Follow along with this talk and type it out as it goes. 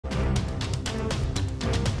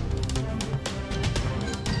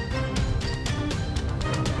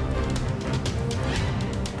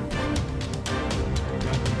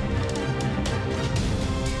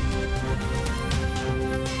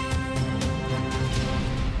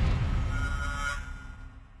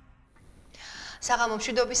საღამო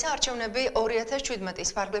მშვიდობისა არჩევნები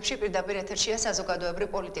 2017-ის ფარგლებში პირდაპირ ეთერშია საზოგადოებრივი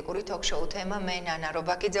პოლიტიკური ток-შოუ თემა მე ნანა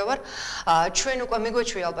რობაკიძე ვარ. ჩვენ უკვე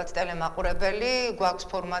მიგვეჩვია ალბათ ტელემაყურებელი, გვაქვს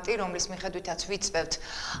ფორმატი, რომლის მიხედვითაც ვიწვევთ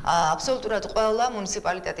აბსოლუტურად ყველა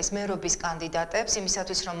მუნიციპალიტეტის მერობის კანდიდატებს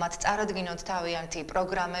იმისათვის რომ მათ წარადგინოთ თავიანთი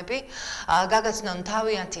პროგრამები, გაგაცნონ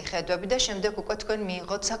თავიანთი ხედვები და შემდეგ უკვე თქვენ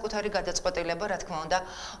მიიღოთ საკუთარი გადაწყვეტილება, რა თქმა უნდა,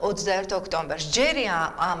 21 ოქტომბერს. ჯერი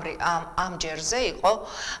ამ ჯერზე იყო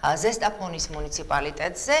ზესტაფონის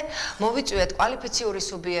მუნიციპალიტეტზე მოვიწვიეთ კვალიფიციური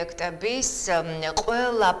სუბიექტების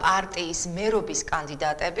ყველა პარტიის მერობის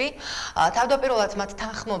კანდიდატები. თავდაპირველად მათ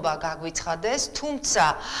თანხმობა გაგვიცხადეს, თუმცა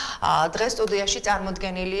დღეს სტუდიაში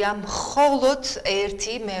წარმოდგენილია მხოლოდ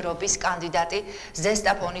ერთი მერობის კანდიდატი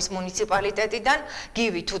ზესტაფონის მუნიციპალიტეტიდან,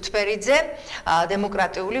 გივი თუთფერიძე,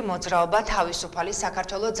 დემოკრატიული მოძრაობა თავისუფალი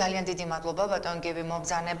საქართველო. ძალიან დიდი მადლობა ბატონ გივი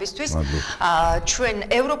მობრძანებისთვის. ჩვენ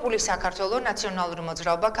ევროპული საქართველო, ნაციონალური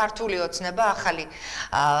მოძრაობა, ქართული ოცნება, ახალი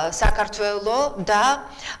საქართველო და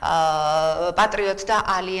პატრიოტთა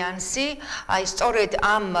ალიანსი, აი სწორედ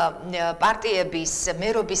ამ პარტიების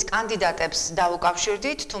მერობის კანდიდატებს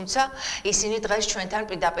დაუკავშირდით, თუმცა ისინი დღეს ჩვენთან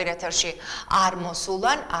პირდაპირ ეთერში არ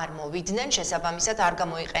მოსულან, არ მოვიდნენ, შესაბამისად არ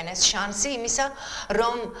გამოიყენეს შანსი იმისა,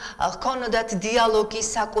 რომ ჰქონოდათ დიალოგი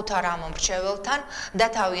საკუთარ ამომრჩეველთან და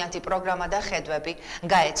თავიანთი პროგრამა და ხედვები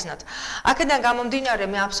გაეცნოთ. აქედან გამომდინარე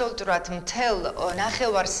მე აბსოლუტურად მთელ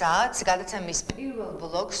ნახევარ საათს გადაცემის პირველ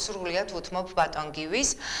ბლოკს სრულიად უთმობ ბატონ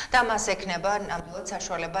გივის და მას ექნება ნამდვილად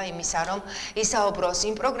საშუალება იმისა, რომ ისაუბროს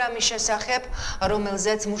იმ პროგრამის შესახებ,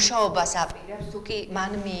 რომელზეც მუშაობას აპირებს, თუ კი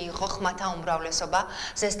მან მიიღო ხმათა უმრავლესობა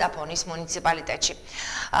ზესტაფონის მუნიციპალიტეტში.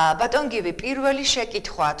 ბატონ გივი, პირველი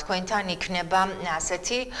შეკითხვა თქვენთან იქნება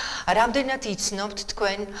ასეთი, რამდენად იცნობთ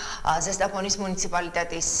თქვენ ზესტაფონის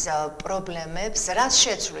მუნიციპალიტეტის პრობლემებს, რას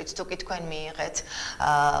შეცვლით, თუ კი თქვენ მიიღეთ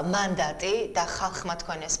მანდატი და ხალხმა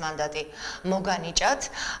თქვენ ეს მანდატი მოგანიჭათ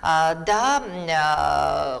და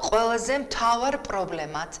ყველაზე მთავარ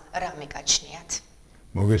პრობლემად რა მიგაჩნიათ?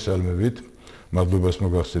 მოგესალმებით, მადლობას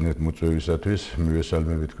მოგახსენეთ მოწვევისათვის,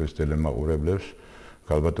 მივესალმებით თქვენს ტელემაყურებლებს.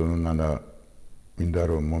 ქალბატონო ნანა, მინდა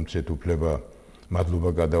რომ მომცეთ უფლება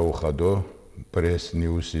მადლობა გადაუხადო პრეს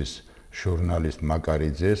ნიუსის ჟურნალისტ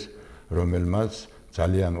მაკარიძეს, რომელმაც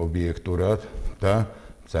ძალიან ობიექტურად და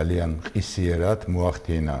ძალიან ყისიერად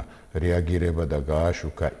მოახდინა რეაგირება და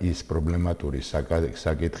გააშუქა ის პრობლემატური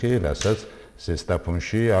საკითხი, რასაც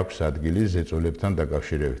ზესტაფონში აქვს ადგილი ზეწოლებთან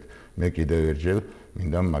დაკავშირებით. მე კიდევ ერთხელ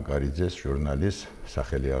მინდა მაკარიძეს ჟურნალისტს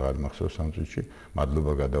სახელი აღარ მახსოვს ამ წუთში,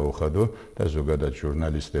 მადლობა გადაუხადო და ზოგადად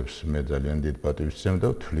ჟურნალისტებს მე ძალიან დიდ პატივს ვცემ და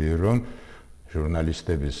ვთვლი, რომ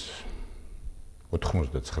ჟურნალისტების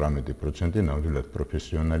 99% ნამდვილად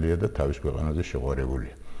პროფესიონალია და თავის ქვეყანაზე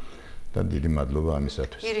შეყვარებულია. და დიდი მადლობა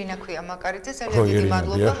ამისათვის. ირინა ქვია მაკარიძე, ძალიან დიდი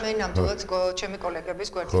მადლობა. მე ნამდვილად ჩემი კოლეგების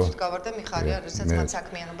გვერდით გავარ და მიხარია, როდესაც მათ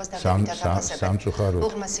საქმიანობას დადებითად აფასებენ.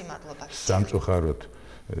 უღმესი მადლობა. სამწუხაროდ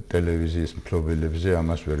ტელევიზიის მფლობელებზე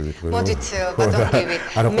ამას ვერ ვიტყვი. მოდით ბატონ გივი.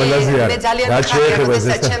 მე ძალიან მიხარია,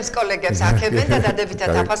 როდესაც ჩემს კოლეგებს აქებენ და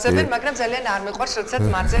დადებითად აფასებენ, მაგრამ ძალიან არ მიყვარს, როდესაც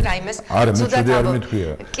მათზე რაიმეს ცუდად ამბობენ.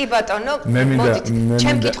 კი ბატონო, მოდით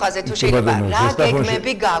ჩემ კითხვაზე თუ შეიძლება, რა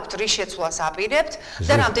გეგმები გაქვთ, რის შეცვლას აპირებთ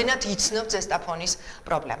და რამდენად იცნობთ ზესტაფონის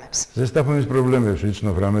პრობლემებს? ზესტაფონის პრობლემებს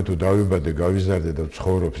ვიცნობ, რამე თუ დავიბადე, გავიზარდე და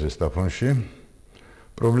ვცხოვრობ ზესტაფონში.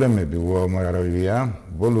 პრობლემები უამრავია,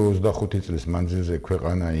 ბოლო 25 წლის მანძილზე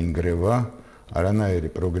ქვეყანა ინგრევა,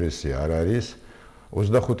 არანაირი პროგრესი არ არის.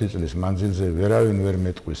 25 წლის მანძილზე ვერავინ ვერ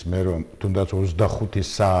მეტყვის მე რომ თუნდაც 25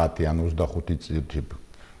 საათი ან 25 წუთი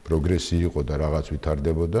პროგრესი იყო და რაღაც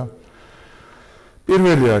ვითარდებოდა.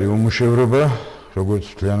 პირველი არის უმუშევრობა, როგორც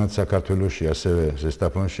მთლიანად საქართველოში, ასევე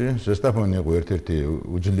ზესტაფონში. ზესტაფონი იყო ერთ-ერთი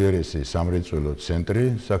უძლიერესი სამრეწველო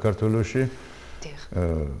ცენტრი საქართველოში.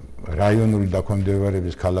 რაიონული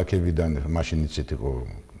დაქვემდებარების ქალაქებიდან მაშინ იცით იყო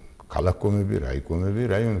ქალაქკომები, რაიკომები,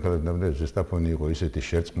 რაიონული ქალაქები, ზესტაფონი იყო ისეთი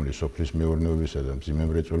შერწყმული სოფლის მეურნეობისა და მძიმე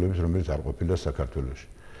მრეწველობის, რომელიც არ ყოფილა საქართველოში.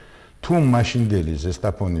 თუ მაშინდელი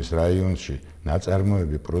ზესტაფონის რაიონში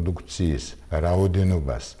ნაწარმოები პროდუქციის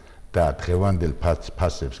რაოდენობას და დღევანდელ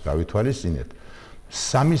ფასებს გავითვალისწინებთ,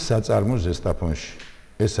 3 საწარმო ზესტაფონში.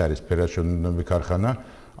 ეს არის ფერადშრომლობითი ქარხანა,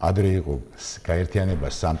 ადრე იყო გაერთიანება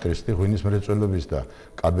სამტრესტი ღვინის მრეწველობის და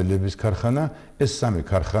კაბელების ქარხანა, ეს 3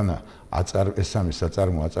 ქარხანა ეს 3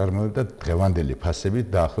 საწარმო აწარმოებდა დღევანდელი ფასებით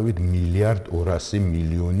დაახლოებით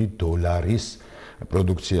 $1,200,000,000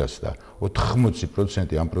 პროდუქციას და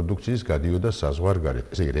 80% ამ პროდუქციის გადიოდა საზღვარგარეთ,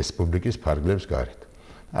 ესე იგი რესპუბლიკის ფარგლებს გარეთ.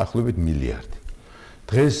 ახლობით მილიარდი.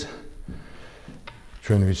 დღეს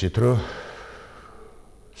ჩვენ ვიცით, რომ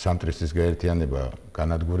სამტრესტის გაერთიანება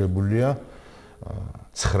განადგურებულია,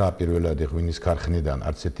 9 პირველად ღვინის ქარხნიდან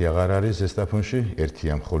არც ერთი აღარ არის ზესტაფონში,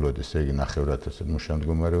 ერთია მხოლოდ ესე იგი 900 მუშა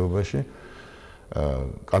მდგომარეობაში.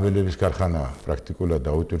 კაბელების ქარხანა პრაქტიკულად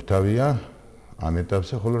დაუტვირთავია ამ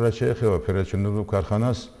ეტაპზე, ხოლო რაც შეეხება ფერაჩვენებულ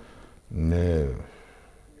ქარხანას, მე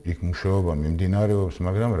იქ მუშაობა მიმდინარეობს,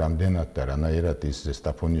 მაგრამ რამდენად და რანაირად ის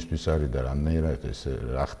ზესტაფონისთვის არის და რანაირად ეს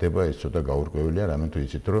რა ხდება, ეს ცოტა გაურკვეველია, რამე თუ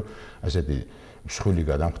იცით, რომ ასეთი მსხვილი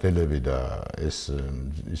გადამხდელები და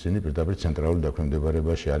ისინი პირდაპირ ცენტრალურ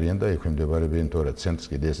დაქვემდებარებაში არიან და ექვემდებარებიან თორე ცენტრს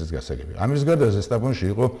კიდე ესეც გასაგებია. ამის გარდა ზესტაფონში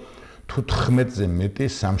იყო 15-ზე მეტი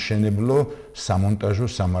სამშენებლო, სამონტაჟო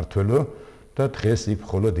სამმართველო და დღეს იქ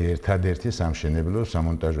მხოლოდ ერთადერთი სამშენებლო,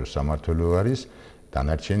 სამონტაჟო სამმართველო არის,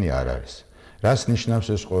 დანარჩენი არ არის. რას ნიშნავს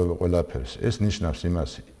ეს ყველაფერს? ეს ნიშნავს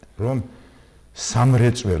იმას, რომ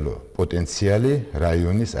სამრეწველო პოტენციალი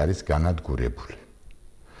რაიონის არის განადგურებული.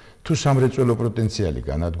 თუ სამრეწველო პოტენციალი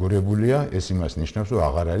განადგურებულია, ეს იმას ნიშნავს, რომ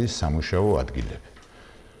აღარ არის სამუშაო ადგილები.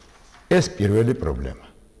 ეს პირველი პრობლემა.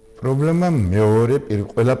 პრობლემა მეორე,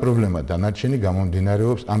 ყველა პრობლემა დანარჩენი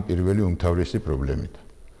გამომდინარეობს ამ პირველი უმთავრესი პრობლემიდან.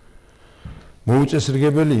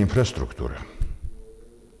 მოუწესრიგებელი ინფრასტრუქტურა.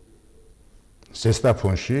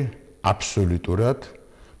 ზესტაფონში აბსოლუტურად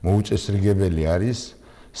მოუწესრიგებელი არის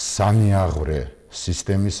სამიაღვრე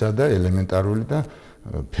სისტემისა და ელემენტარული და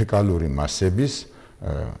ფეკალური მასების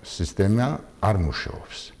სისტემა არ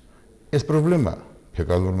მუშაობს. ეს პრობლემა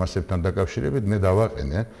ფეკალურ მასებთან დაკავშირებით მე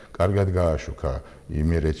დავაყენე, კარგად გააშუქა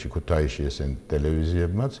იმერეთში, ქუთაისში ესენ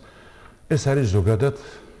ტელევიზიებმაც. ეს არის ზოგადად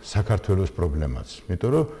საქართველოს პრობლემაც,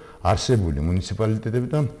 იმიტომ რომ არსებული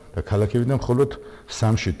მუნიციპალიტეტებიდან და ქალაქებიდან მხოლოდ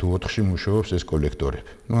 3-ში თუ 4-ში მუშაობს ეს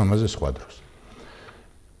კოლექტორები. ნუ ამაზე სხვა დროს.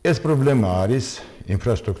 ეს პრობლემა არის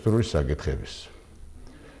ინფრასტრუქტურის საკითხების.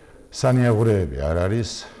 სანიაღვრეები არ არის,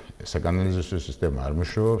 საკანალიზაციო სისტემა არ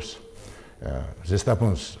მუშაობს.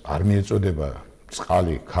 ზესტაფონს არ მიეწოდება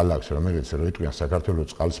წყალი ქალაქს, რომელიც რო იტყვიან საქართველოს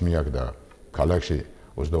წყალს მიაგდა ქალაქში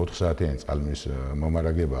 24 საათიანი წყალმის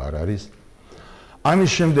მომარაგება არ არის.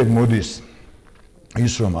 ამის შემდეგ მოდის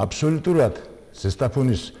ის რომ აბსოლუტურად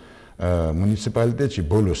ზესტაფონის მუნიციპალიტეტში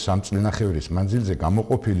ბოლოს 3 წლინახევრის მანძილზე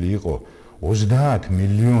გამოყოფილი იყო 30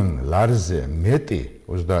 მილიონ ლარზე მეტი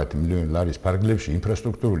 30 მილიონ ლარის ფარგლებში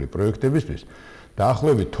ინფრასტრუქტურული პროექტებისთვის.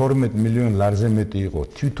 დაახლოებით 12 მილიონ ლარზე მეტი იყო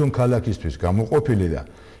თვითონ ქალაქისთვის გამოყოფილი და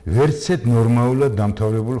ვერცეთ ნორმალურად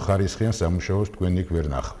დამთავრებულ ხარისხიან სამუშაოს თქვენ იქ ვერ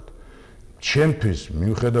ნახავთ. ჩემთვის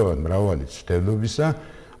მიუხედავად მრავალი ცდელობისა,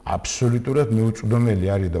 აბსოლუტურად მეუწვდომელი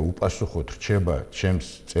არის და უპასუხოდ რჩება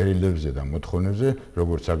ჩემს წერილებზე და მოთხოვნებზე,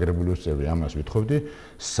 როგორც საკრებულოს წევრი ამას ვითხოვდი,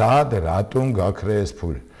 სად რატომ გაქრა ეს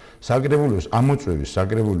ფული. საკრებულოს ამოწვევის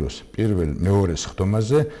საკრებულოს პირველ-მეორე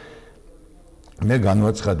სხდომაზე მე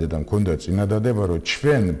განვაცხადე და მქონდა წინადადება, რომ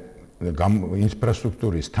ჩვენ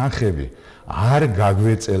ინფრასტრუქტურის თანხები არ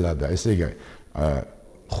გაგვეწელა და ესე იგი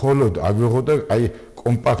მხოლოდ აგვიღო და აი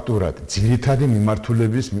კომპაქტურად ძირითად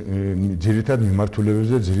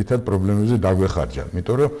მიმართულებებზე, ძირითად პრობლემებზე დაგვეხარჯა.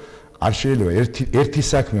 იმიტომ რომ არ შეიძლება ერთი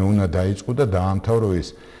საქმე უნდა დაიწყო და დაამთავრო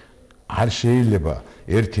ის. არ შეიძლება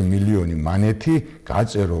 1 მილიონი მანეთი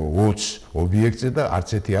გაწერო 20 ობიექტზე და არც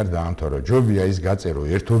ერთი არ დაამთავრო. ჯობია ის გაწერო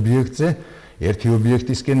ერთ ობიექტზე, ერთი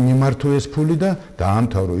ობიექტისკენ მიმართო ეს ფული და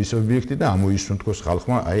დაამთავრო ის ობიექტი და ამოისუნთქოს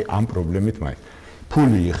ხალხმა აი ამ პრობლემით მაინც.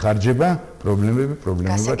 ფული იხარჯება, პრობლემები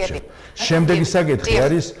რჩება. შემდეგი საკითხი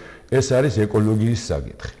არის ეს არის ეკოლოგიის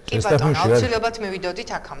საკითხი. კი ბატონო, აუცილებლად მივიდოდით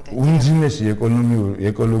აქამდე. უმძიმესი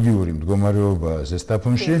ეკოლოგიური მდგომარეობა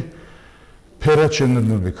ზესტაფონში.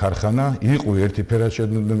 ფერაჩვენებები ქარხანა, იყო ერთი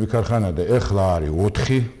ფერაჩვენებები ქარხანა და ეხლა არის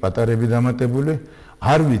 4 პატარები დამატებული.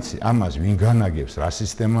 არ ვიცი ამას ვინ განაგებს, რა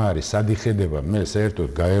სისტემა არის, სად იხედება. მე საერთოდ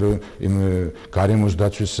გარემოს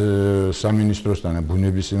დაცვის სამინისტროსთან და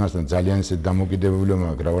ბუნების იმასთან ძალიან ისეთ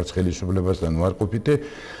დამოკიდებულება გრავარც ხელისუფლებასთან ვარყოფითი.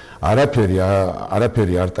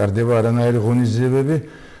 არაფერი არ ტარდება, არანაირი ღონისძიებები.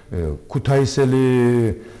 ქუთაისელი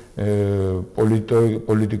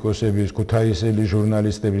პოლიტიკოსების, ქუთაისელი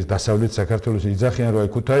ჟურნალისტების დასავლეთ საქართველოს იძახიან, რომ აი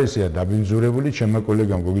ქუთაისია დაბინძურებული, ჩემმა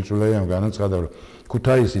კოლეგამ გოგიწულაიამ განაცხადა, რომ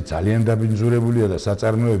ქუთაისი ძალიან დაბინძურებულია და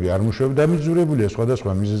საწარმოები არ მუშაობენ, დაბინძურებულია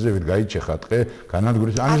სხვადასხვა მიზეზებით, გაიჩეხა ტყე,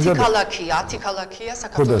 განადგურეს. 10 ქალაქია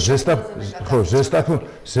საქართველოს. ხო,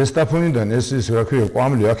 ზესტაფონიდან ეს რა ქვია,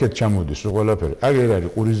 ყვამლი აქეთ ჩამოდის ყველაფერი. აგერ არის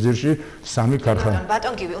ყურისძირში 3 ქარხანა.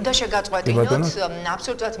 ბატონ გივი, უნდა შეგაწყვეტინოთ,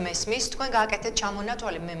 აბსოლუტურად მესმის, თქვენ გააკეთეთ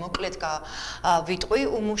ჩამონათვალი, მე მოკლედ ვიტყვი,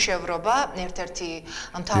 უმუშევრობა, ერთ-ერთი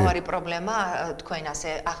მთავარი პრობლემა, თქვენ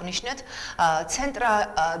ასე აღნიშნეთ,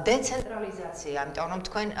 დეცენტრალიზაცია, იმიტომ რომ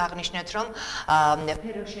თქვენ აღნიშნეთ რომ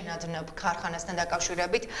ფეროშენადნობ ქარხანასთან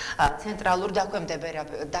დაკავშირებით ცენტრალურ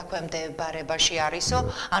დაქვემდებარებაში არისო,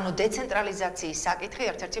 ანუ დეცენტრალიზაციის საკითხი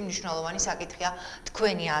ერთ-ერთი მნიშვნელოვანი საკითხია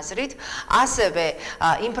თქვენი აზრით, ასევე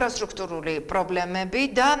ინფრასტრუქტურული პრობლემები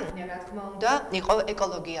და რა თქმა უნდა იყო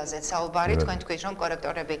ეკოლოგიაზეც საუბარი, თქვენ თქვით რომ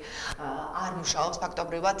კორექტორები არ მუშაობს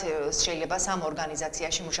ფაქტობრივად შეიძლება სამ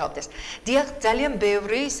ორგანიზაციაში მუშაობდეს. დიახ, ძალიან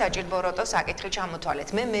ბევრი საჭიროებო საკითხი ჩამოთვალეთ.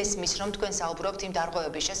 მე მესმის რომ თქვენ საუბრობთ იმ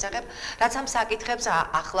დარღვევების შესახებ, რაც ამ საკითხებს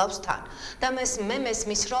ახლავს თან. და მე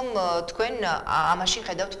მესმის რომ თქვენ ამაში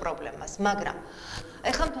ხედავთ პრობლემას, მაგრამ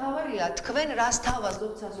ეხლა მთავარია თქვენ რას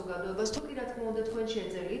თავაზობთ საზოგადოებას, თუ კი რა თქმა უნდა თქვენ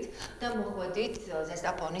შეძელით და მოხვედით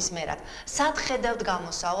ზესტაფონის მერად. სად ხედავთ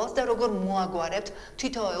გამოსავალს და როგორ მოაგვარებთ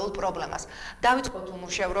თითოეულ პრობლემას. დავიწყოთ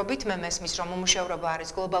უმუშევრობით, მე მესმის რომ უმუშევრობა არის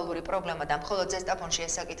გლობალური პრობლემა და მხოლოდ ზესტაფონში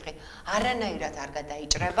ეს საკითხი არანაირად არ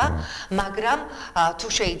გადაიჭრება, მაგრამ თუ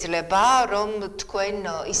შეიძლება რომ თქვენ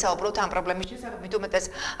ისაუბროთ ამ პრობლემის შესახებ, მით უმეტეს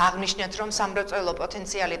აღნიშნეთ რომ სამრეწველო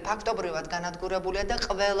პოტენციალი ფაქტობრივად განადგურებულია და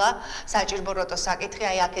ყველა საჭიროებო საკითხი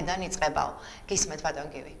აი აქედან იწყებაო. გისმენთ ბატონ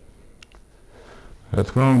გივი. რა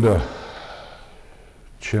თქმა უნდა,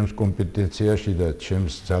 ჩემს კომპეტენციაში და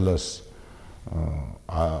ჩემს ძალას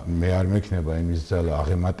მე არ მექნება იმის ძალა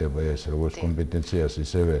აღემატება ეს როგორც კომპეტენციას,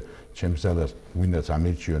 ისევე ჩემს ძალას ვინაც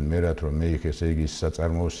ამირჩიონ მერად რომ მე იქ ესე იგი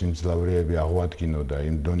საწარმოო სიმძლავრეები აღვადგინო და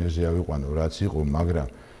იმ დონეზე ავიყვანო რაც იყო, მაგრამ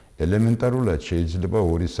ელემენტარულად შეიძლება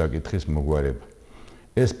ორი საკითხის მოგვარება.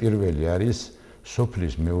 ეს პირველი არის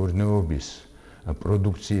სოფლის მეურნეობის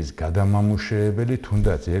პროდუქციის გადამამუშავებელი,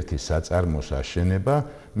 თუნდაც ერთი საწარმოს აშენება,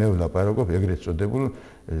 მე ვლაპარაკობ ეგრეთ წოდებულ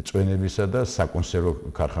წვენებისა და საკონსერვო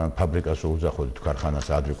ფაბრიკას უძახოთ ქარხანას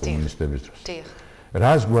ადრე კომუნისტების დროს.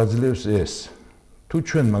 რას გვაძლევს ეს? თუ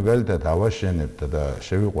ჩვენ მაგალითად ავაშენებთ და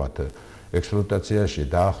შევიყვათ ექსპლუატაციაში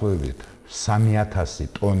დაახლოებით 3000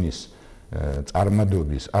 ტონის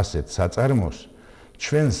წარმადობის ასეთ საწარმოს,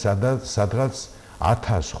 ჩვენ სადღაც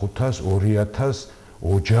 1500 2000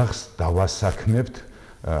 ოჯახს დავასაქმებთ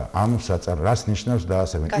ამ საწარმოს. რას ნიშნავს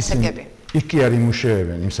დაასაქმებთ? იქ კი არ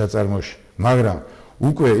იმუშავებენ იმ საწარმოში, მაგრამ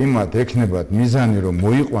უკვე იმათ ექნებათ მიზანი რომ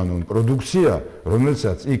მოიყვანონ პროდუქცია,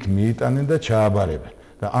 რომელსაც იქ მიიტანენ და ჩააბარებენ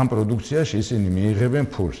და ამ პროდუქციაში ისინი მიიღებენ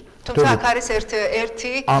ფულს. თუმცა აქ არის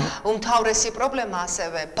ერთი უმთავრესი პრობლემა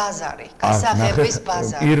ასევე ბაზარი, გასაღების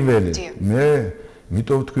ბაზარი. პირველი, მე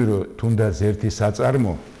მითო ვთქვი რომ თუნდაც ერთი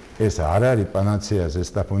საწარმო ეს არ არის პანაცეა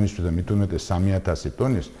ზესტაფონისთვის და მით უმეტეს 3000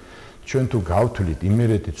 ტონის, ჩვენ თუ გავთვლით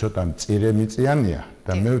იმერეთი ცოტა მწირე მიწიანია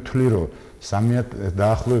და მე ვთვლი რომ 3000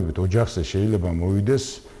 დაახლოებით ოჯახზე შეიძლება მოვიდეს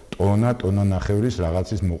ტონა ნახევრის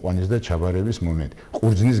რაღაცის მოყვანის და ჩაბარების მომენტი.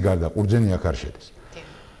 ყურძნის გარდა, ყურძენი აქ არ შედის.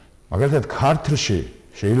 მაგალითად ქართლში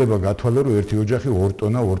შეიძლება გათვალო რომ ერთი ოჯახი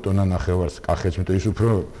 2 ტონა ნახევარს კახეთს, მეტყვი ის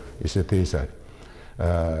უფრო ისეთი ის არის.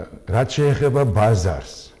 რაც შეეხება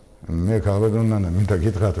ბაზარს, მე ქალბატონანა მინდა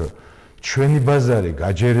გითხრათ რომ ჩვენი ბაზარი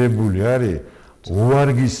გაჯერებული არის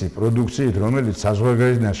უვარგისი პროდუქციით, რომელიც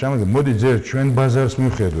საზღვარგარეთიდან შემოდის. მოდი ძერ ჩვენ ბაზარს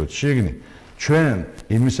მივხედოთ შიგნით. ჩვენ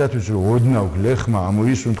იმისათვის რომ ოდნავ გლეხმა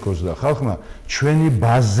ამოისუნთქოს და ხალხმა ჩვენი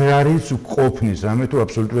ბაზარიც ყოფნის, რამე თუ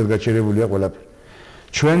აბსოლუტურად გაჩერებულია ყველაფერი.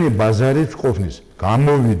 ჩვენი ბაზარიც ყოფნის.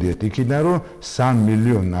 გამოვიდეთ იქიდან რომ 3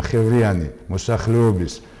 მილიონი ნახევრიანი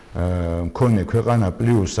მოსახლეობის მქონე ქვეყანა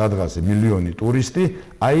პლუს სადღაც მილიონი ტურისტი,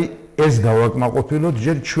 აი ეს დავაკმაყოფილოთ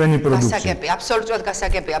ჯერ ჩვენი პროდუქცია. გასაგებია, აბსოლუტურად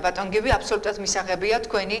გასაგებია, ბატონ გივი, აბსოლუტურად მისაღებია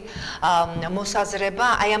თქვენი მოსაზრება.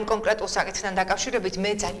 აი ამ კონკრეტულ საკითხთან დაკავშირებით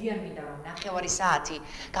მე ძალიან მინდა რომ ნახევარი საათი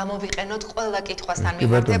გამოვიყენოთ ყველა კითხვასთან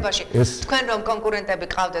მიმართებაში. თქვენ რომ კონკურენტები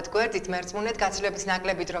ყავდეთ გვერდით, მერწმუნეთ, გაცილებით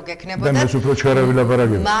ნაკლები დრო გექნებოდა. და მე უფრო ჩქარავი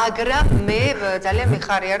ლაპარაკები. მაგრამ მე ძალიან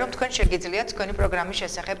მიხარია რომ თქვენ შეგიძლიათ თქვენი პროგრამის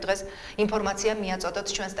შესახებ დღეს ინფორმაცია მიაწოდოთ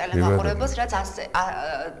ჩვენს ტელემაყურებელს, რაც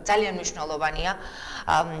ძალიან მნიშვნელოვანია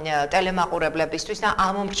ტელემაყურებლებისთვის და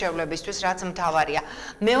ამომრჩევლებისთვის, რაც მთავარია.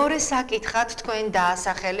 მეორე საკითხად თქვენ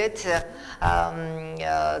დაასახელეთ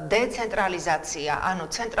დეცენტრალიზაცია, ანუ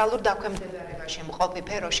ცენტრალურ დაქვემდებარებაში მყოფი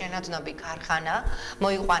ფეროშენადნობი ქარხანა,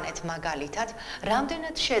 მოიყვანეთ მაგალითად,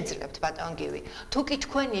 რამდენად შეძლებთ ბატონ გივი? თუ კი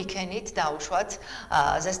თქვენ იქენით დაუშვათ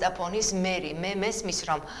ზესტაფონის მერი, მე მესმის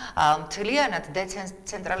რომ მთლიანად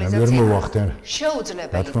დეცენტრალიზაცია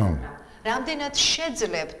შეუძლებელი. რამდენად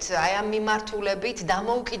შეძლებთ აი ამ მიმართულებით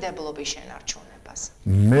დამოუკიდებლობის შენარჩუნებას?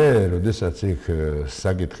 მე, როდესაც იქ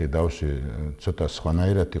საკითხი დავში ცოტა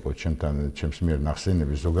სხვანაირად იყო ჩემს მიერ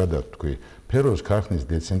ნახსენები, ზოგადად თქვი, ფეროს ქარხნის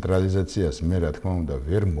დეცენტრალიზაციას მე რა თქმა უნდა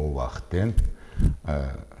ვერ მოვახდენ.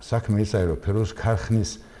 საქმე ისაა, რომ ფეროს ქარხნის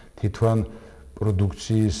თვითონ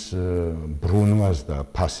პროდუქციის ბრუნვას და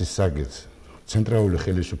ფასის საკითხს ცენტრალური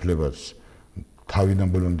ხელისუფლებას თავიდან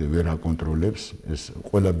ბოლომდე ვერ აკონტროლებს, ეს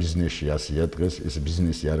ყველა ბიზნესში ასეა დღეს, ეს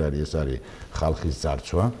ბიზნესი არ არის, ეს არის ხალხის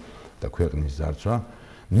ძარცვა და ქვეყნის ძარცვა.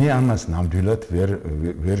 მე ამას ნამდვილად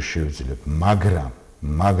ვერ შევძლებ,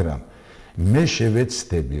 მაგრამ მე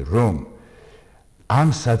შევეცდები, რომ ამ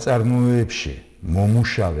საწარმოებში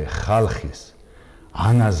მომუშავე ხალხის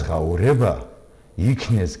ანაზღაურება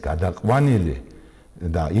იქნეს გადაყვანილი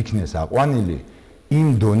და იქნეს აყვანილი იმ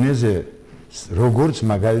დონეზე, როგორც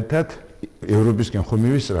მაგალითად ევროპისკენ ხომ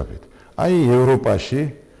მივისწრაფეთ. აი ევროპაში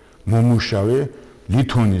მომუშავე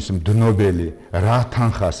ლითონის მდნობელი რა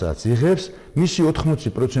თანხასაც იღებს, მისი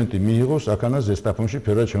 80% მიიღოს აქანა ზესტაფონში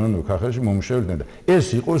ფედერაციონალურ ქარხანაში მომუშავებიდან და ეს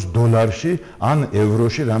იყოს დოლარში ან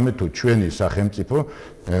ევროში, რამე თუ ჩვენი სახელმწიფო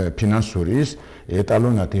ფინანსური ის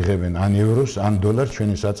ეტალონად იღებენ ან ევროს, ან დოლარს,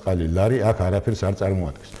 ჩვენი საწყალი ლარი აქ არაფერს არ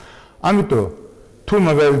წარმოადგენს. ამიტომ თუ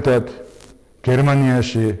მაგალითად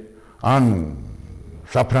გერმანიაში ან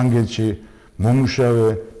საფრანგეთში მომუშავე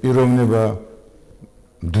პიროვნება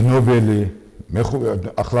მდნობელი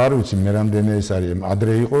ახლა არ ვიცი მე რამდენი ეს არის,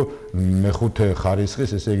 ადრე იყო მეხუთე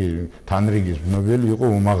ხარისხის, ესე იგი თანრიგის მდნობელი იყო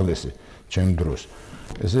უმაღლესი ჩემ დროს.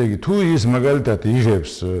 ესე იგი თუ ის მაგალითად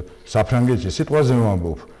იღებს საფრანგეთში, სიტყვაზე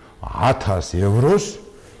ვამბობ 1000 ევროს,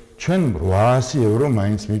 ჩვენ 800 евро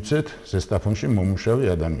მაინც მივცეთ ზესტაფონში მომუშავე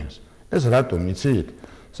ადამიანს. ეს რატომ იცით?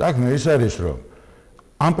 საქმე ის არის, რომ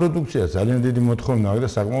ამ პროდუქცია ძალიან დიდი მოთხოვნა აქვს და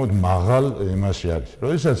საკმაოდ მაღალ იმაში არის.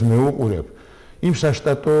 როდესაც მე ვუყურებ იმ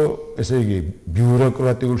საშტატო, ესე იგი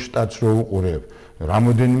ბიუროკრატიულ შტატს რო უყურებ,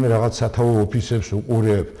 რამოდენიმე რაღაც სათაო ოფისებს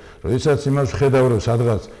უყურებ, როდესაც იმას ვხედავ, რომ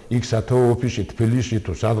სადღაც იქ სათაო ოფისში, თბილისში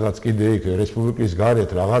თუ სადღაც კიდე იქ რესპუბლიკის გარეთ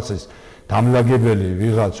რაღაცის დამლაგებელი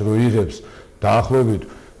ვიღაც რო იღებს დაახლოებით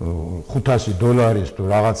 $500 თუ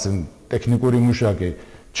რაღაც ტექნიკური მუშაკი,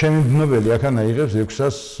 ჩემი მდნობელი აქანა იღებს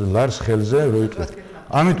 600 ლარს ხელზე რო იყვის.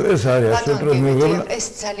 ამიტომ ეს არის ასეთროს მეგობრებო, ეს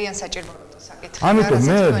ძალიან საჭირო ამიტომ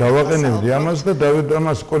მე დავაყენებდი ამას და დავედო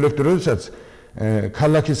ამას კოლექტივ, როდესაც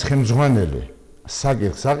ქალაქის ხელმძღვანელი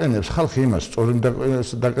საკითხს აყენებს, ხალხი იმას სწორად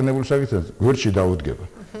დაყენებულ საკითხს გვერდში დაუდგება.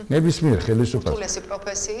 ნებისმიერ ხელისუფლებას. ულესი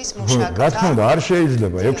პროფესიის მუშაკი. რა თქმა უნდა, არ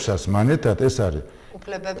შეიძლება 600 მანეთად ეს არის.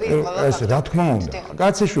 უფლებები ეს რა თქმა უნდა.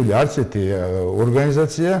 კაციშვილი არც ერთი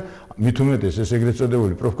ორგანიზაცია, მით უმეტეს ეს ეგრეთ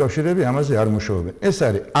წოდებული პროფკავშირები ამაზე არ მუშაობენ. ეს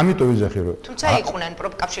არის, ამიტომ ვიზახი რომ თუმცა იყვნენ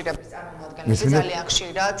პროფკავშირების წარმომადგენლები ძალიან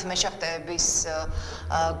ხშირად, მეშახტეების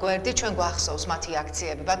გვერდი ჩვენ გვახსოვს მათი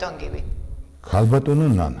აქციები, ბატონ გივი. ხალბატონო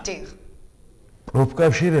ნანა. დიახ.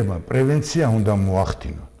 პროფკავშირებმა პრევენცია უნდა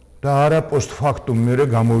მოახდინონ. და არა პოსტფაქტუმ მერე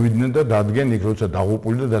გამოვიდნენ და დადგენ იქ, როცა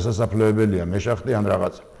დაღუპული და დასასაფლავებელია მეშახტე ან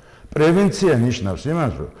რაღაცა. პრევენცია ნიშნავს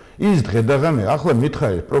იმას, რომ ის დღე და ღამე ახლა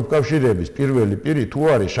მითხარით პროფკავშირების პირველი პირი თუ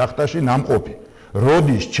არის შახტაში ნამყოფი,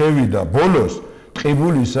 როდის ჩევიდა ბოლოს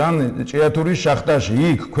ტყიბულის ან ჭიათურის შახტაში,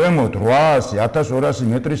 იქ ქვემოთ 800, 1200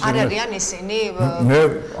 მეტრის არ არიან ისინი? მე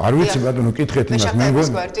არ ვიცი ბატონო, კითხეთ იმას, მე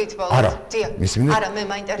მგონი. არა, არა, მე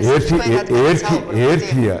მაინტერესებს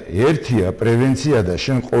ერთია პრევენცია და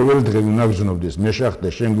შენ ყოველ დღე უნდა გზნობდეს მეშახტე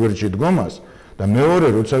შენ გვერდში დგომას და მეორე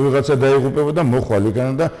როცა ვიღაცა დაიღუპებოდა მოხვალ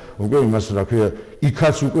იქან და უკვე იმას რა ქვია,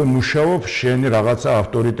 იქაც უკვე მუშაობ შენი რაღაცა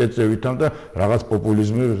ავტორიტეტზე ვითამ და რაღაც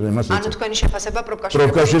პოპულიზმი იმას ეწევ. ანუ თქვენი შეფასება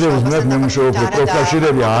პროფკავშირების მე მუშაობ,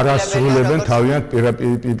 პროფკავშირები არ ასრულებენ თავიანთ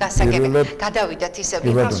პირობებს. გადავიდეთ ისევ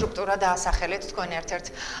ინფრასტრუქტურა დაასახელეთ თქვენ ერთ-ერთ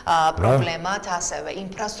პრობლემად, ასევე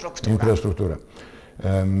ინფრასტრუქტურა.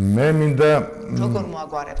 მე მინდა როგორ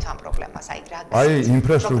მოაგვარებთ ამ პრობლემას? აი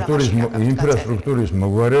ინფრასტრუქტურის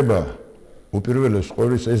მოგვარება უპირველეს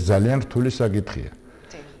ყოვლისა ეს ძალიან რთული საკითხია.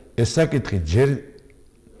 ეს საკითხი ჯერ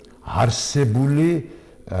არსებული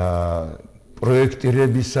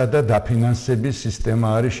პროექტირებისა და დაფინანსების სისტემა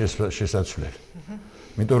არის შესაძლებელი.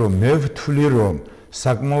 იმიტომ რომ მე ვთვლი რომ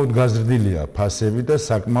საკმაოდ გაზრდილია ფასები და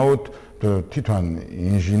საკმაოდ თვითონ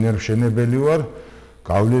ინჟინერ-მშენებელი ვარ,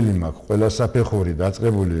 გავლილი მაქვს ყველა საფეხური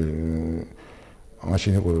დაწყებული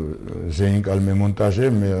მაშინ იყო ზეინკალმე მონტაჟე,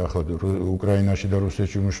 მე ახლა უკრაინაში და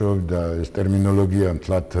რუსეთში მუშაობდი და ეს ტერმინოლოგია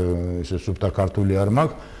მთლად ესე სუფთა ქართული არ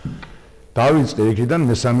მაქვს. დავიწყე იქიდან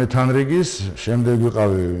მესამე თანრიგის, შემდეგ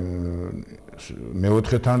ვიყავი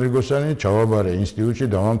მეოთხე თანრიგოსანი, ჩავაბარე ინსტიტუტში,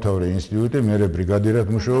 დავამთავრე ინსტიტუტი, მერე ბრიგადირად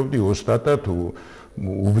მუშაობდი, ოსტატად,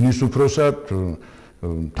 უბნის უფროსად,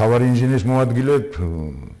 მთავარი ინჟინრის მოადგილედ,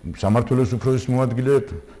 სამმართველოს უფროსის მოადგილედ,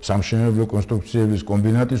 სამშენებლო კონსტრუქციების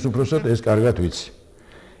კომბინატის უფროსად, ეს კარგად ვიცი.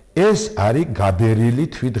 ეს არის გაბერილი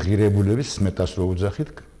თვითღირებულების სმეტას რო უძახით,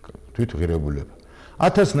 თვითღირებულება.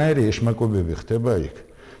 1000-ნაირი ეშმაკობები ხდება იქ.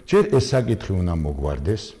 ჯერ ეს საკითხი უნდა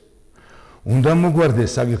მოგვარდეს. უნდა მოგვარდეს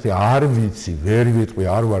საკითხი, არ ვიცი, ვერ ვიტყვი,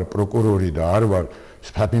 არ ვარ პროკურორი და არ ვარ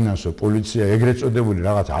საფინანსო პოლიცია ეგრეთ წოდებული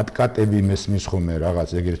რაღაც ატკატები მესმის ხოლმე რაღაც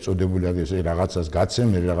ეგრეთ წოდებული რაღაცას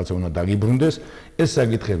გაცემენ რაღაცა უნდა დაგიბრუნდეს ეს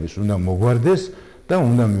საკითხების უნდა მოგვარდეს და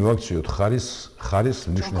უნდა მივაქციოთ ხარის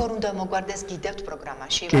ნიშნულობა. როგორ უნდა მოგვარდეს გიდებთ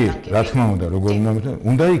პროგრამაში კი, რა თქმა უნდა, როგორ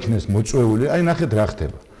უნდა იქნეს მოწვეული, აი ნახეთ რა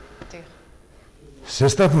ხდება.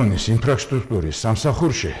 ზესტაფონის ინფრასტრუქტურის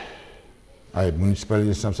სამსახურში, აი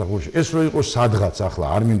მუნიციპალიტეტის სამსახურში, ეს რო იყოს სადღაც ახლა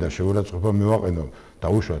არ მინდა შეურაცხყოფა მივაყენო,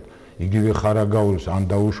 დაუშვათ იგივე ხარაგაულს ან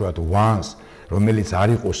დაუშვათ ვანს, რომელიც არ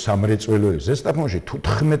იყოს სამრეწველო, ზესტაფონში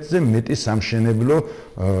 15-ზე მეტი სამშენებლო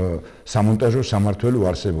სამონტაჟო სამმართველო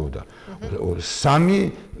არსებობდა.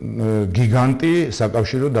 3 გიგანტი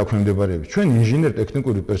საკავშირო დაქვემდებარებები. ჩვენ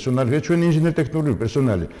ინჟინერ-ტექნიკური პერსონალი, ჩვენ ინჟინერ-ტექნიკური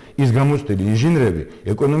პერსონალი, ის გამოცდილი ინჟინრები,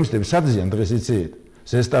 ეკონომისტები სadzიან დღეს იცით?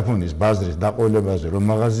 ზესტაფონის ბაზრის დაყოლებაზე რომ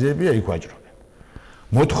მაღაზიებია იქ ვაჭრობენ.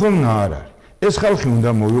 მოთხოვნა არ არის. ეს ხალხი უნდა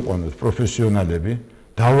მოვიყვანოთ პროფესიონალები,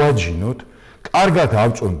 დავაჯინოთ, კარგად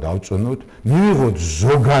ავწონოთ, მივიღოთ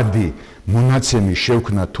ზოგადი მონაცემი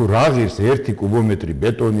შევქნათ თუ რა ღირს 1 კუბომეტრი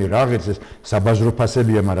ბეტონი, რა ღირს ეს საბაზრო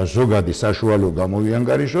ფასებია, მაგრამ ზოგადი საშუალო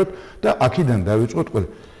გამოვიანგარიშოთ და აქედან დავიწყოთ ყველა.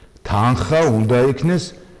 თანხა უნდა იქნეს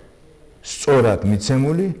სწორად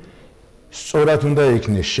მიცემული, სწორად უნდა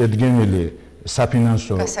იქნეს შედგენილი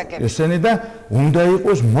საფინანსო ესენი და უნდა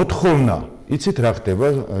იყოს მოთხოვნა. იცით რა ხდება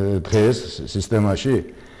დღეს სისტემაში?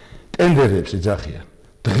 ტენდერებს იძახიან.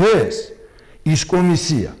 დღეს ის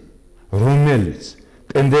კომისია, რომელიც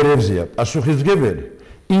ტენდერებზეა პასუხისმგებელი,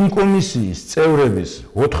 იმ კომისიის წევრების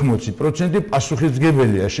 80%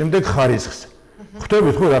 პასუხისმგებელია შემდეგ ხარისხზე.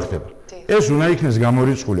 ხვდებით ხო რა ხდება? ეს უნდა იქნეს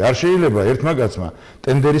გამორიცხული. არ შეიძლება ერთმა კაცმა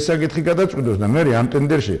ტენდერის საკითხი გადაწყვიტოს და მე ამ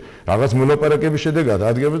ტენდერში რაღაც მოლაპარაკების შედეგად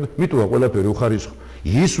ადგება, მიტოვა ყველაფერი უხარისხო.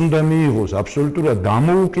 ის უნდა მიიღოს აბსოლუტურად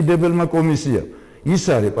დამოუკიდებელმა კომისიამ. ის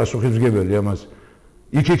არის პასუხისმგებელი ამას.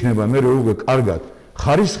 იქ იქნება მე უკვე კარგად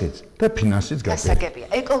ხარისხიც და ფინანსიც გასაგებია.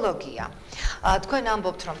 ეკოლოგია. თქვენ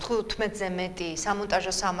ამბობთ, რომ 15-ზე მეტი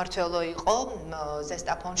სამონტაჟო სამმართველო იყო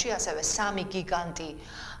ზესტაფონში, ასევე 3 გიგანტი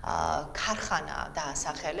ქარხანა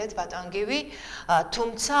დაასახელეთ ბატონგივი,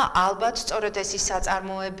 თუმცა ალბათ სწორედ ეს ის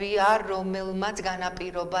საწარმოებია, რომელმაც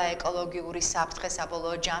განაპირობა ეკოლოგიური საფრთხე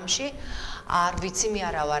საბოლოო ჯამში. არ ვიცი, მე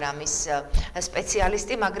არა ვარ ამის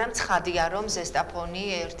სპეციალისტი, მაგრამ ცხადია, რომ ზესტაფონი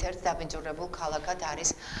ერთ-ერთ დაბინძურებულ ქალაქად არის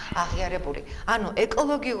აღიარებული. ანუ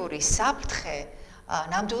ეკოლოგიური საფრთხე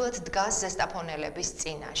ნამდვილად დგას ზესტაფონელების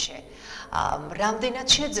წინაშე. რამდენად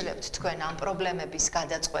შეძლებთ თქვენ ამ პრობლემების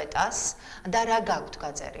გადაწყვეტას და რა გაქვთ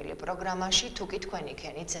გაწერილი პროგრამაში, თუ კი თქვენ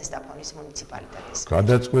იქენით ზესტაფონის მუნიციპალიტეტის?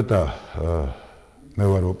 გადაწყვეტა მე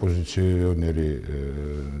ვარ ოპოზიციონერი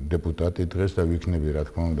დეპუტატი დღეს და ვიქნები რა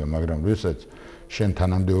თქმა უნდა, მაგრამ როდესაც შენ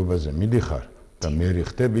თანამდებობაზე მიდიხარ და მე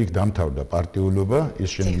ხდები, იქ დამთავრდა პარტიულობა, ის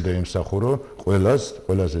შენ უნდა ემსახურო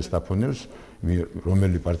ყველა ზესტაფონელს,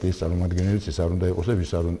 რომელი პარტიის წარმომადგენელიც ის არ უნდა იყოს და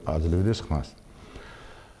ვის არ აძლევდეს ხმას.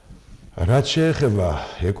 რაც შეეხება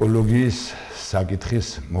ეკოლოგიის საკითხის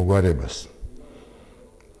მოგვარებას.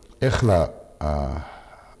 ეხლა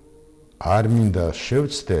არ მინდა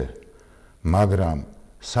შევცდე, მაგრამ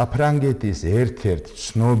საფრანგეთის ერთ-ერთ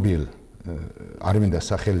ცნობილ არ მინდა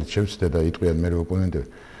სახელით შევცდე და იტყვიან მე ოპონენტები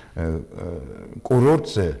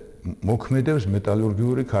კურორტზე მოქმედებს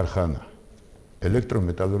მეტალურგიული ქარხანა.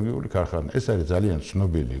 ელექტრომეტალურგიული ქარხანა. ეს არის ძალიან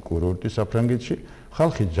ცნობილი კურორტი საფრანგეთში.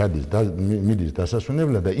 ხალხი ჯადის მიდის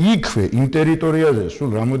დასასვენებლად და იქვე იმ ტერიტორიაზე სულ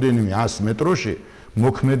რამოდენიმე 100 მეტროში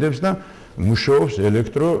მოქმედებს და მუშაობს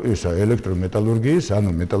ელექტრომეტალურგიის, ანუ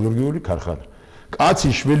მეტალურგიული ქარხანა. კაცი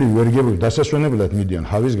შვილი ვერ გებულობს დასასვენებლად მიდიან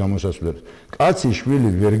ჰავის გამოსასვლელს. კაცი შვილი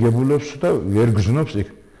ვერ გებულობს და ვერ გზნობს იქ.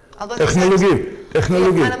 ტექნოლოგია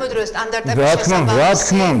თანამედროვე სტანდარტების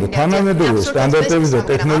შესაბამისად თანამედროვე სტანდარტების და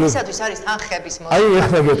ტექნოლოგიის ამისათვის არის თანხების მოძებნა. აი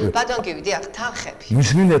ეხლა გეტყვი. ბატონგივი, დიახ, თანხები.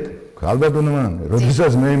 მისმინეთ, ალბათონმა,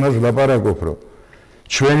 როდესაც მე იმას ვლაპარაკობ, რომ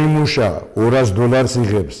ჩვენი მუშა $200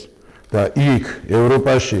 იღებს და იქ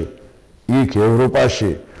ევროპაში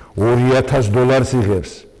 $2000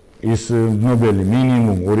 იღებს, ის ნობელი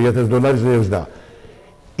მინიმუმ $2000 იღებს და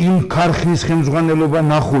იმ ქარხნის ხელმძღვანელობა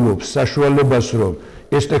ნახულობს საშუალებას, რომ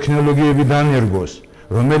ეს ტექნოლოგიები დანერგოს,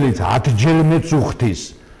 რომელიც 10-ჯერ მეც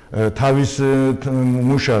უხდის თავის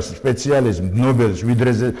მუშას სპეციალიზმ ნობელს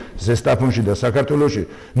ვიდრე ზესტაფონში და საქართველოში,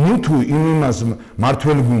 ნუ თუ იმას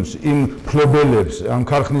მართლგუნს, იმ ფლობელებს, ამ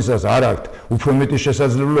ქარხნისას არ აქვთ უფრო მეტი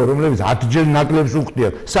შესაძლებლობა, რომლებიც 10-ჯერ ნაკლებს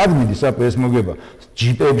უხდიან. სად მიდის ეს მოგება?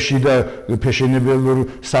 ჯიპებში და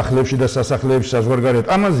ფეშენებელ სახლებში და სასახლეებში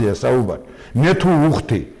საზღვარგარეთ ამაზეა საუბარი. მე თუ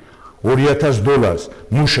უხდი $2000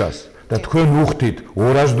 მუშას და თქვენ უხდით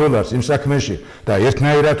 $200 იმ საქმეში და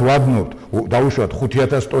ერთნაირად ვადნობთ, დაუშვათ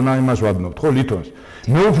 5000 ტონა იმას ვადნობთ, ხო ლითონს.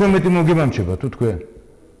 მე უფრო მეტი მოგებამჩება თუ თქვენ.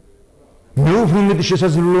 მე უფრო მეტი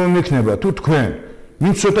შესაძლებლობა მექნება თუ თქვენ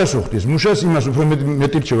ვინც ცოტას უხდის მუშას იმას უფრო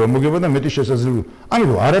მეტი რჩება მოგება და მეტი შესაძლებლობა.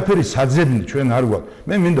 ანუ არაფერი საძებნი ჩვენ არ გვაქვს.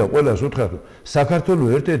 მე მინდა ყველას უთხრათ, რომ საქართველოს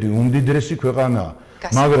ერთ-ერთი უმდიდრესი ქვეყანაა,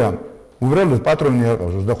 მაგრამ უბრალოდ პატრონი არ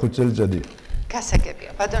ყავს 25 წელიწადი.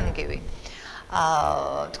 გასაგებია, ბატონი გივი.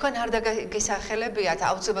 თქვენ არ დაგისახელებიათ,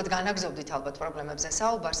 აუცილებლად განაგზავნით ალბათ პრობლემებზე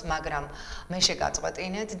საუბარს, მაგრამ მე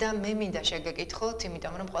შეგაწყვეტინეთ და მე მინდა შეგეკითხოთ,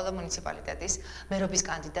 იმიტომ რომ ყველა მუნიციპალიტეტის მერობის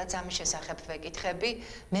კანდიდატს ამის შესახებ ვეკითხები,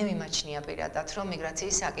 მე მიმაჩნია პირადად, რომ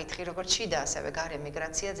მიგრაციის საკითხი, როგორც შიდა, ასევე გარე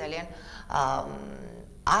მიგრაცია ძალიან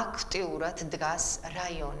აქტიურად დგას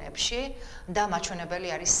რაიონებში და მაჩვენებელი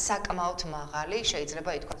არის საკმაოდ მაღალი,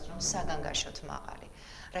 შეიძლება ითქვას, რომ საგანგაშოდ მაღალი.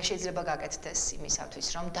 რა შეიძლება გაკეთდეს იმისათვის,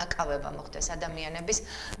 რომ დაკავება მოხდეს ადამიანების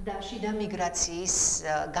და შიდა მიგრაციის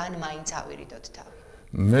გან მაინც ავირიდოთ თავი.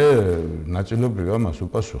 მე ნაწილობრივ ამას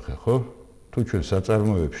უპასუხე, ხო? თუ ჩვენ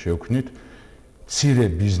საწარმოებს შევქმნით, მცირე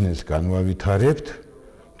ბიზნესს განვავითარებთ,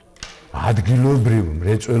 ადგილობრივ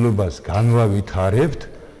მრეწველობას განვავითარებთ,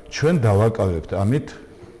 ჩვენ დავაკავებთ ამით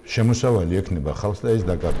შემოსავალი ექნება ხალხს და ეს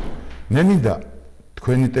დაკავება. მე მინდა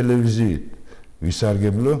თქვენი ტელევიზიით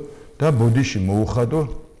ვისარგებლო და ბოდიში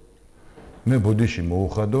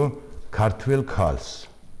მოუხადო ქართველ ქალს,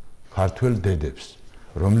 ქართველ დედებს,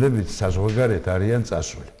 რომლებიც საზღვარგარეთ არიან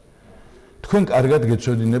წასული. თქვენ კარგად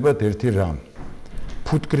გეცოდინებათ ერთი რამ.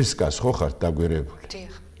 ფუტკრისკას ხო ხართ დაგვერებული?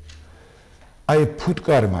 დიახ. აი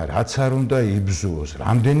ფუტკარმა რაც არ უნდა იბზუოს,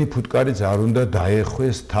 რამდენი ფუტკარიც არ უნდა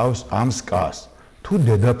დაეხვეს თავს ამ სკას. თუ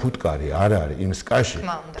დედა ფუტკარი არ არის იმ სკაში,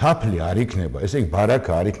 თაფლი არ იქნება, ესე იგი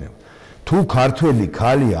ბარაკა არ იქნება. თუ ქართველი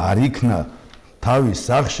ქალი არ იქნა თავის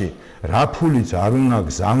სახლში, რა ფულიც არ უნდა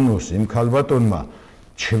გზავნოს იმ ქალბატონმა,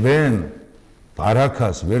 ჩვენ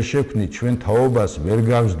ბარაკას ვერ შევქმნით, ჩვენ თაობას ვერ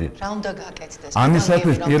გავსდით. რა უნდა გაკეთდეს?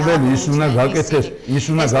 ამისათვის პირველი ის უნდა გაკეთდეს, ეს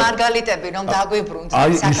მარგალიტები რომ დაგვიბრუნდეს საქართველოში. აი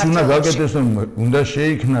ის უნდა გაკეთდეს, რომ უნდა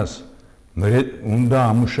შეიქმნას, უნდა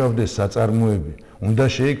ამუშავდეს საწარმოები, უნდა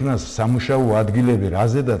შეიქმნას სამუშაო ადგილები,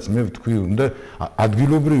 რაზედაც მე ვთქვი, უნდა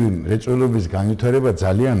ადგილობრივი მრეწველობის განვითარება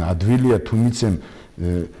ძალიან ადვილია თუ მიცემ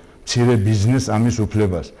მცირე ბიზნესს ამის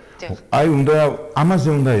უფლებას. აი უნდა ამაზე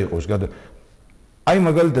უნდა იყოს გადა. აი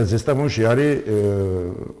მაგალითად ზესტაფონში არის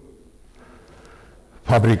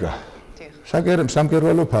ფაბრიკა.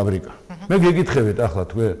 სამკერვალო ფაბრიკა. მე გეკითხებით ახლა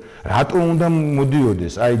თქვენ, რატო უნდა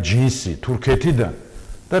მოდიოდეს აი ჯინსი თურქეთიდან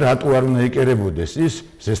და რატო არ უნდა იკერებოდეს ის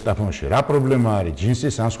ზესტაფონში? რა პრობლემა არის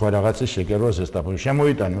ჯინსის ან სხვა რაღაცის შეკერვა ზესტაფონში?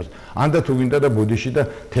 შემოიტანოს. ანდა თუ გინდა და ბოდიში და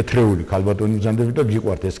თეთრეული ქალბატონი ბრძანდებით და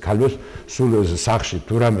გიყვართ ეს ქალოს სულ სახში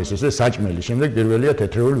თუ რამეს ესე საჭმელი, შემდეგ პირველია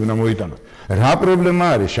თეთრეული უნდა მოიტანოს. რა პრობლემა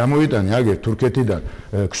არის? შემოიტანე აგერ თურქეთიდან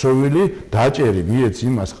ქსოვილი, დაჭერი, მიეც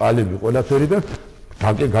იმას ყალიბი ყველაფერი და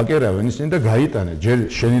გაკერავენ ისინი და გაიტანე. ჯერ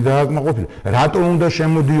შენი დააკმაყოფილე. რატო უნდა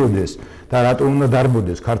შემოდიოდეს და რატო უნდა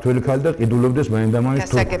დარბოდეს ქართველი ქალი და ყიდულობდეს მაინდამაინც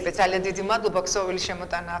თურქს? გასაგებია, ძალიან დიდი მადლობა ქსოვილის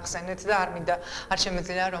შემოტანა ახსენეთ და არ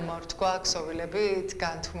შემეძლია რომ თქვა ქსოვილები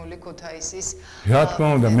განთქმული ქუთაისის. რა თქმა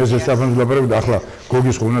უნდა, მე ზესტაფონს ვლაპარაკობ, ახლა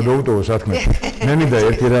გოგის ხო უნდა დაუტოვო საქმე. მე მინდა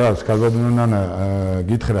ერთი რაღაც ქალბატონო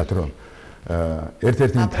გითხრათ რომ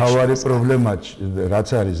ერთ-ერთი მთავარი პრობლემა რაც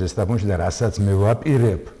არის ზესტაფონში და რასაც მე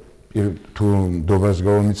ვაპირებ თუ ნდობას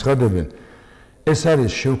გავამიცხადებენ, ეს არის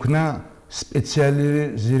შექმნა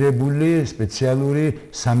სპეციალური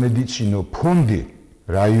სამედიცინო ფონდი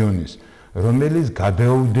რაიონის, რომელიც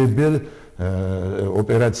გადაუდებელ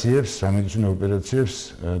ოპერაციებს, სამედიცინო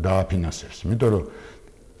ოპერაციებს დააფინანსებს. იმიტომ რომ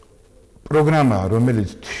პროგრამა,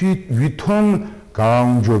 რომელიც თვითონ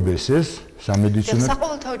გააუმჯობესეს სამედიცინო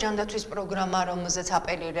საყოველთაო ჯანდაცვის პროგრამა, რომელზეც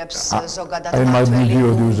აპელირებს ზოგადად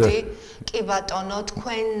ქართველი. კი ბატონო,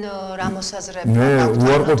 თქვენ რა მოსაზრება გაქვთ? მე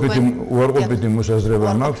უარყოფითი მოსაზრება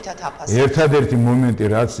მაქვს. ერთადერთი მომენტი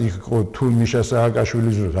რაც იყო თუ მიშა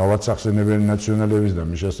სააკაშვილის დროს, ავად სახსენებელი ნაციონალების და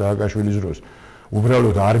მიშა სააკაშვილის დროს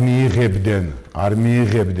უბრალოდ არ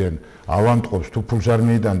მიიღებდნენ ავანტყოფს თუ ფულს არ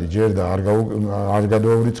მიიტანდი ჯერ და არ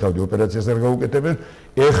გადაურიცხავდი ოპერაციას არ გაუკეთებენ,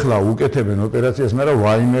 ეხლა უკეთებენ ოპერაციას, მაგრამ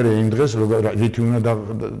ვაიმერე იმ დღეს რითი უნდა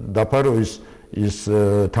დაფარო ის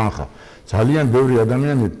თანხა. ძალიან ბევრი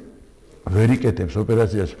ადამიანი ვერ იკეთებს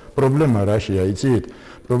ოპერაციას. პრობლემა რაშია, იცით?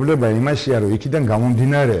 პრობლემა იმაშია, რომ იქიდან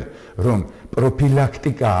გამომდინარე, რომ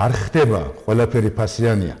პროფილაქტიკა არ ხდება, ყველაფერი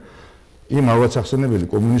ფასიანია. იმ ავაცახსენებელი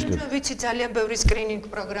კომუნისტები. ვიცი ძალიან ბევრი სკრინინგ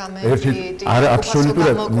პროგრამები,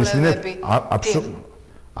 აბსოლუტურად მისმინეთ,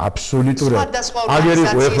 აბსოლუტურად. აგერ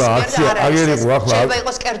იყო ახლა აქცია, აგერ იყო ახლა. შეიძლება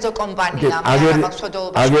იყოს კერძო კომპანია,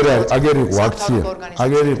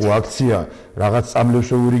 აგერ იყო აქცია, რაღაც წამლებს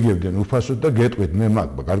შეურიგებდნენ უფასოდ და გეტყვით მე მაგ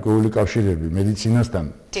გარკვეული კავშირები მედიცინასთან,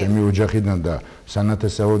 ჩემი ოჯახიდან და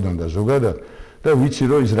სანათესაოდან და ზოგადად და ვიცი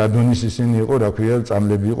რომ ის რადონის ისინი იყო, რა ქვია,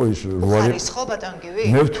 წამლები იყო ის როარი. ხარისხო ბატონგივი?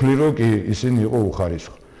 მე ვთვლი რომ კი ისინი იყო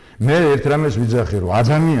უხარისხო. მე ერთ რამეს ვიძახი, რომ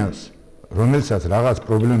ადამიანს, რომელსაც რაღაც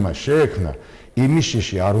პრობლემა შეექმნა, იმის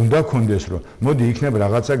შიში არ უნდა კონდეს, რომ მოდი იქნებ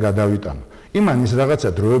რაღაცა გადავიტანო. იმან ის რაღაცა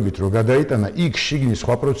დროებით რო გადაიტანა, იქ შიგნით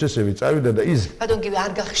სხვა პროცესები წავიდა და ის ბატონკივი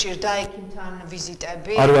არ გახშირდა ექიმთან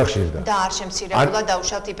ვიზიტები. არ გახშირდა. და არ შემცირებულა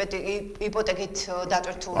დაუშვათ იპოთეკით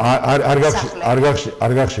დატვირთული.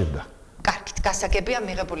 არ გახშირდა. კარგით, გასაგებია,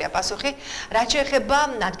 მიღებულია პასუხი. რაც შეეხება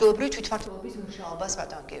ადგილობრივი თვითმმართველობის მუშაობას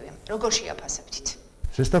ბატონკივი, როგორ შეაფასებთ?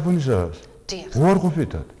 ზესტაფონისას? დიახ.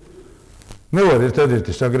 უარყოფითად. მე ვარ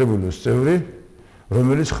ერთადერთი საგრებულოს წევრი,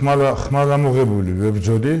 რომელიც ხმალამოღებული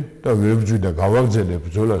ვებრძოდი და ვებრძვი და გავაგზავნე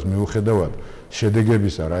ბრძოლას მიუხედავად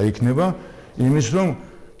შედეგებისა რა იქნება, იმის რომ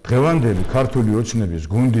დღევანდელი ქართული ოცნების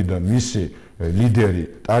გუნდი და მისი ლიდერი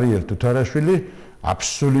ტარიელ თუთარაშვილი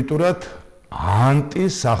აბსოლუტურად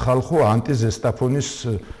ანტი-სახალხო, ანტი-ზესტაფონის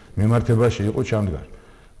მიმართებაში იყო ჩამდგარი.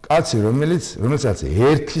 კაცი, რომელსაც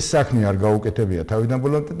ერთი საქმე არ გაუკეთებია თავიდან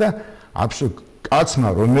ბოლომდე და კაცმა,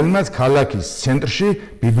 რომელმაც ქალაქის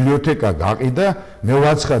ცენტრში ბიბლიოთეკა გაყიდა, მე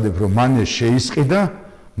ვაცხადებ, რომ მანე შეისყიდა,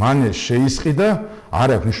 არ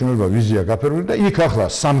აქვს მნიშვნელობა ვიზია გაფერმული და იქ ახლა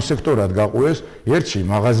სამ სექტორად გაყვეს, ერთში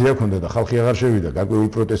მაღაზია ქონდა და ხალხი აღარ შევიდა, გაკვეული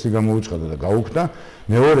პროტესტი გამოუცხადა და გაუქმდა,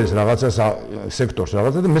 მეორეს რაღაცა სექტორს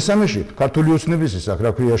რაღაცა და მესამეში ქართული ოცნების ის აქ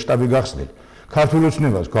რა ქვია შტაბი გახსნილი. ქართული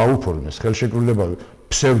ოცნებას გაუფორმეს ხელშეკრულება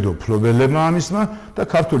ფსევდოფლობელებმა ამისმა და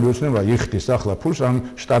ქართული ოცნება იხდის ახლა ფულს ამ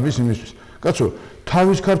შტაბის იმისთვის. კაცო,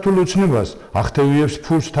 თავის ქართულ ოცნებას ახტევიებს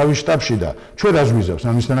ფულს თავის შტაბში და ჩვენ რას ვიზავს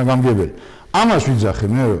ამისთანა გამგებელი. ამას ვიძახი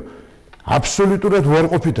მე, რომ აბსოლუტურად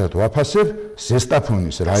უარყოფითად ვაფასებ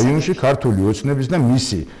ზესტაფონის რაიონში ქართული ოცნების და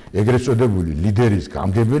მისი ეგრეთ წოდებული ლიდერის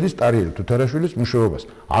გამგებელის ტარიელ თუთარაშვილის მუშაობას.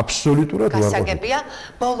 აბსოლუტურად უარყოფითად. გასაგებია,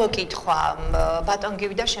 ბოლო კითხვა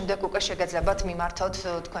ბატონკივი და შემდეგ უკვე შეგეძლებათ მიმართოთ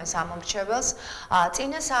თქვენს ამომრჩეველს.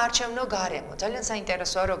 წინა საარჩევნო გარემო ძალიან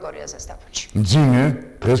საინტერესოა როგორია ზესტაფონში. მძიმე,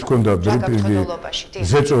 დღეს მქონდა ბრიფინგი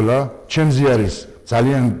ზეწოლა, ჩემზე არის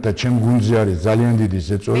ძალიან და ჩემ გუნდზე არის ძალიან დიდი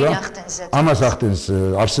ზეწოლა. ამას ახდენს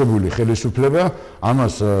არსებული ხელისუფლება,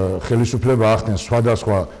 ამას ხელისუფლება ახდენს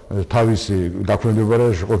სხვადასხვა თავისი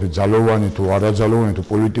დაქვემდებარებაში ყოფილი ძალოვანი თუ არაძალოვანი თუ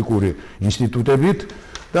პოლიტიკური ინსტიტუტებით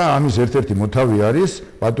და ამის ერთ-ერთი მოთავი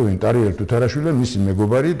არის ბატონი ტარიელ თუთარაშვილი, მისი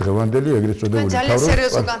მეგობარი, დღევანდელი ეგრეთ წოდებული მთავრობი. ძალიან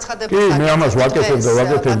სერიოზულ განცხადებებს კი, მე ამას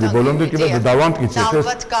ვაკეთებდი ბოლომდე კი და დავამტკიცე ეს.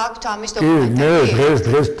 ალბათ გააქვთ ამის დოკუმენტები. კი, მე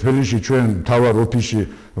დღეს თბილისში ჩვენ მთავარ ოფისში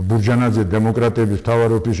ბურჯანაძე დემოკრატების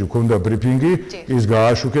მთავარ ოფისში ქონდა ბრიფინგი, ის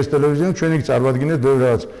გააშუქეს ტელევიზიამ, ჩვენ იქ წარვადგინეთ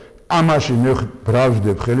რაღაც. ამაში მე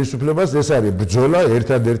ბრავდებ ხელისუფლებას, ეს არის ბრძოლა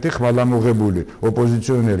ერთადერთი ხმალამოღებული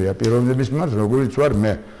ოპოზიციონერია პიროვნების მიმართ, როგორც ვარ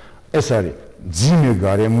მე. ეს არის ძიმე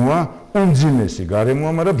გარემოა, უმძიმესი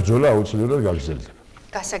გარემოა, მაგრამ ბრძოლა აუცილებლად გაგრძელდება.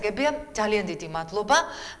 გასაგებია, ძალიან დიდი მადლობა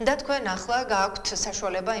და თქვენ ახლა გააქვთ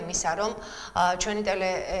საშუალება იმისა, რომ ჩვენი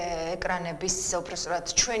ტელეეკრანების, უბრალოდ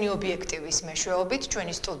ჩვენი ობიექტივის მეშვეობით,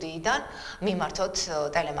 ჩვენი სტუდიიდან მიმართოთ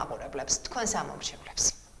ტელემაყურებლებს, თქვენს ამომრჩევლებს.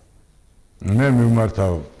 მე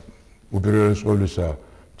მიმართავ უპირველეს ყოვლისა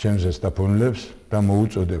ჩემს ზესტაფონლებს და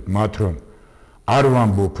მოუწოდებ მათ, რომ არ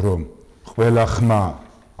ვამბობ, რომ ყველა ხმა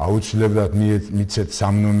აუცილებლად მიცეთ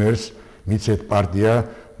სამ ნომერს, მიცეთ პარტია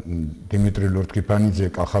დიმიტრი ლორთქიფანიძე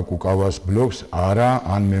კახაკუკავას ბლოკს, არა,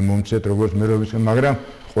 ან მე მომცეთ როგორც მერობის, მაგრამ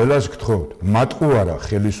ყველას გთხოვთ, მატყუარა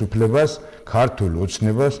ხელისუფლებას, ქართულ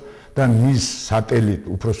ოცნებას და მის სატელიტ,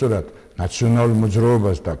 უпроსტად ნაციონალურ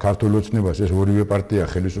მოძრაობას და ქართულ ოცნებას ეს ორივე პარტია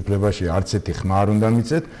ხელისუფლებაში არც ერთი ხმა არ უნდა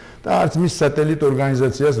მიცეთ და არც მის სატელიტ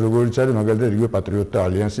ორგანიზაციას, როგორც არის მაგალითად იგივე პატრიოტთა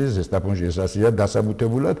ალიანსი, ზესტაფონში ეს ასეა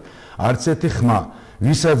დასაბუთებულად, არც ერთი ხმა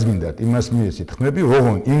ვისაც გინდათ იმას მიეცით ხმები,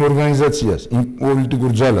 ოღონ იმ ორგანიზაციას, იმ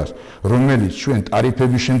პოლიტიკურ ძალას, რომელიც ჩვენ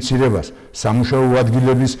ტარიფების შემცირებას, სამუშაო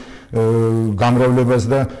ადგილების გამრავლებას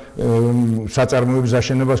და საწარმოების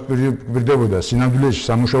აშენებას გვირდებოდა, სინამდვილეში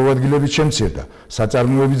სამუშაო ადგილების შემცირდა,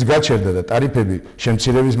 საწარმოებიც გაჩერდა და ტარიფები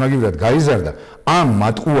შემცირების მაგივრად გაიზარდა, ამ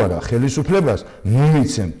მატყუარა ხელისუფლებას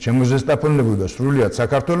მიმიცემთ ჩემო ზესტაფონლებო და სრულიად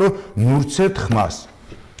საქართველოს ნურცეთ ხმას.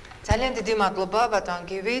 ძალიან დიდი მადლობა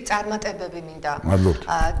ბატონკივი, წარმატებები მინდა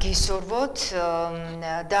გისურვოთ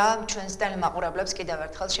და ჩვენს ტელემაყურებლებს კიდევ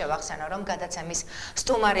ერთხელ შევახსენო, რომ გადაცემის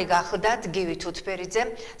სტუმარი გახდათ გივი თუთფერიძე,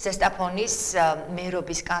 ზესტაფონის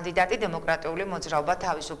მერობის კანდიდატი დემოკრატიული მოძრაობა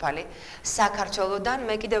თავისუფალი საქართველოდან.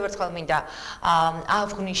 მე კიდევ ერთხელ მინდა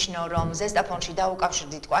აღვნიშნო, რომ ზესტაფონში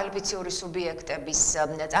დაუკავშირდით კვალიფიციური სუბიექტების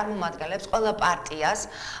წარმომადგენლებს, ყველა პარტიას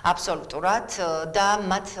აბსოლუტურად და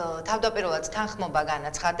მათ თავდაპირველად თანხმობა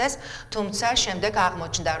განაცხადეს მოხდეს, თუმცა შემდეგ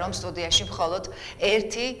აღმოჩნდა, რომ სტუდიაში მხოლოდ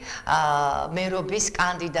ერთი მერობის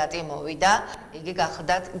კანდიდატი მოვიდა. იგი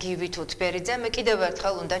გახლდათ გივი თუთბერიძე. მე კიდევ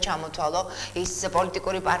ერთხელ უნდა ჩამოთვალო ის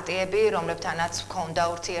პოლიტიკური პარტიები, რომლებთანაც ჰქონდა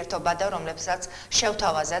ურთიერთობა და რომლებსაც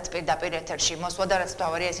შევთავაზათ პირდაპირ ეთერში მოსვლა და რაც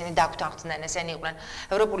მთავარია, ისინი დაგვთანხმდნენ, ესენი იყვნენ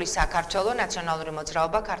ევროპული საქართველო, ნაციონალური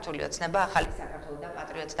მოძრაობა, ქართული ოცნება, ახალი საქართველო და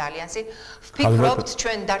პატრიოტთა ალიანსი. ვფიქრობთ,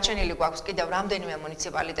 ჩვენ დარჩენილი გვაქვს კიდევ რამდენიმე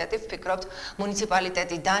მუნიციპალიტეტი, ვფიქრობთ,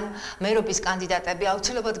 მუნიციპალიტეტიდან მერობის კანდიდატები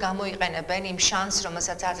აუცილებლად გამოიყენებენ იმ შანსს,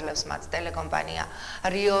 რომელსაც აძლევს მათ ტელეკომპანია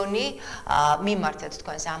რიონი. მიმართეთ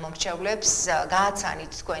თქვენს ამომრჩევლებს,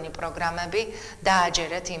 გააცანით თქვენი პროგრამები და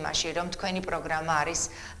აჯერეთ იმაში, რომ თქვენი პროგრამა არის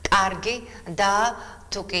კარგი და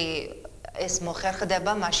თუ კი ეს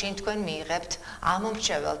მოხერხდება, მაშინ თქვენ მიიღებთ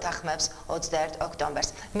ამომრჩეველთა ხმებს 21 ოქტომბერს.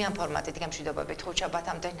 მე ამ ფორმატით გემშვიდობებით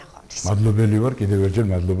ხუჩაბათამდე ნახვამდის. მადლობელი ვარ კიდევ ერთხელ,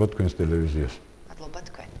 მადლობა თქვენს ტელევიზიას. მადლობა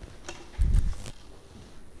თქვენ.